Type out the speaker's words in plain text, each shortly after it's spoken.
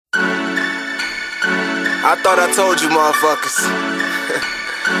I thought I told you motherfuckers.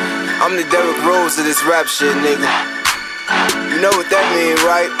 I'm the Derrick Rose of this rap shit, nigga. You know what that mean,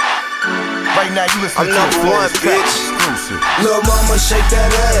 right? Right now you listening I'm to number one, bitch. Lil' mama, shake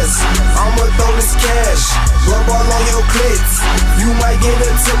that ass. I'ma throw this cash. Rub all on your clits. You might get a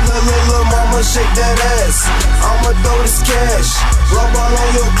tip. Lil' mama, shake that ass. I'ma throw this cash. Rub all on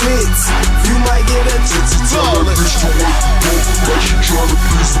your clits. You might get a tip. Tell that bitch to work the boat like she tryna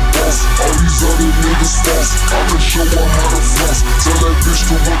please the boss. All these other niggas false. I can show her how to floss. Tell that bitch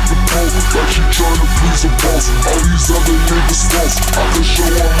to work the boat like she tryna please the boss. All these other niggas false. I can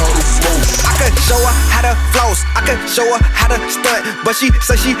show her how to floss. I could show her how to floss, I could show her how to stunt, but she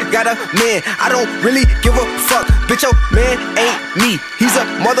say she got a man. I don't really give a fuck, bitch, your man ain't me. He's a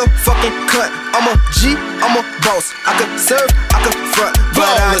motherfucking cunt. I'm a G, I'm a boss. I could serve, I could front, but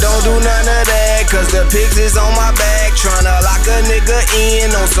I don't do none of that, cause the pigs is on my back, tryna lock a nigga in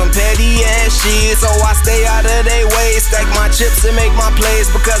on some petty ass shit. So I stay out of their way, stack my chips and make my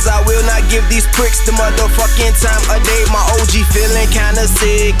plays, because I will not give these pricks the motherfucking time of day. My OG feeling kinda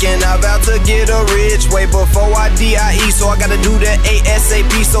sick, and I'm about to get her rich way before I DIE, so I gotta do that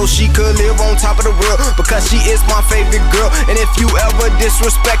ASAP so she could live on top of the world, because she is my favorite girl. And if you ever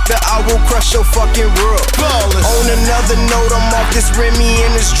disrespect her, I will crush your fucking world. On another note, I'm off this Remy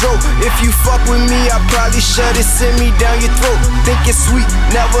and this Dro. If you fuck with me, I probably shut it, send me down your throat. Think it's sweet,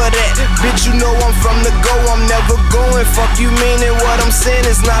 never that. Bitch, you know I'm from the go, I'm never going. Fuck you meaning what I'm saying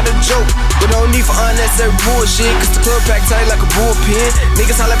is not a joke. But no need for unnecessary bullshit, cause the club packed tight like a bullpen.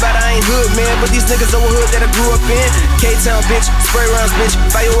 Niggas holler about I ain't hood, man, but these niggas over hood that I grew up in. K-Town, bitch, spray rounds, bitch.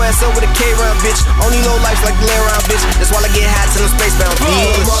 Fire your ass over the K-round, bitch. Only low life like the land round, bitch. That's why I get hot till I'm spacebound,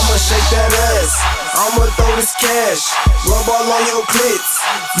 bitch. Mama, shake that ass. I'ma throw this cash. Rub all on your clits.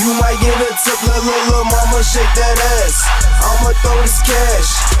 You might get a tip. Lil' mama, shake that ass. I'ma throw this cash.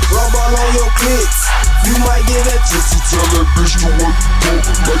 Rub all on your clits. You might get a tip. Tell that bitch to work the boat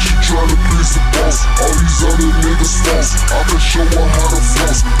like she tryna please the boss. All these other niggas false. I can show her how to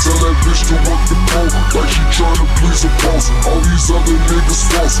floss. Tell that bitch to work the boat like she tryna please the boss. All these other niggas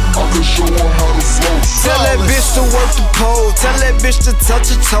false. I can show her how to floss. Tell that bitch to work the pole. Tell that bitch to touch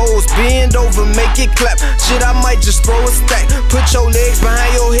her toes. Bend over, make it clap. Shit, I might just throw a stack. Put your legs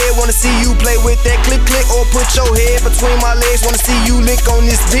behind your head. Wanna see you play with that click click. Or put your head between my legs. Wanna see you lick on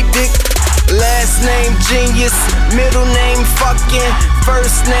this dick dick. Last name Jeanyiz, middle name fucking,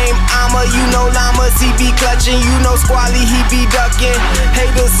 first name I'ma. You know llamas, he be clutching. You know Squally, he be ducking.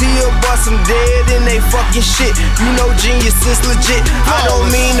 Haters, he'll bust him dead in they fucking shit. You know Jeanyiz is legit. I don't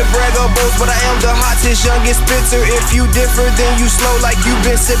mean to brag or boast, but I am the hottest, youngest spitzer. If you differ, then you slow like you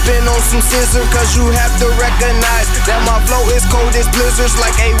been sipping on some scissor. Cause you have to recognize that my flow is cold as blizzards,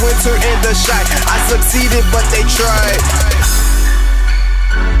 like a winter in the shy. I succeeded, but they tried.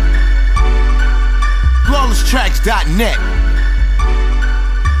 FlawlessTracks.net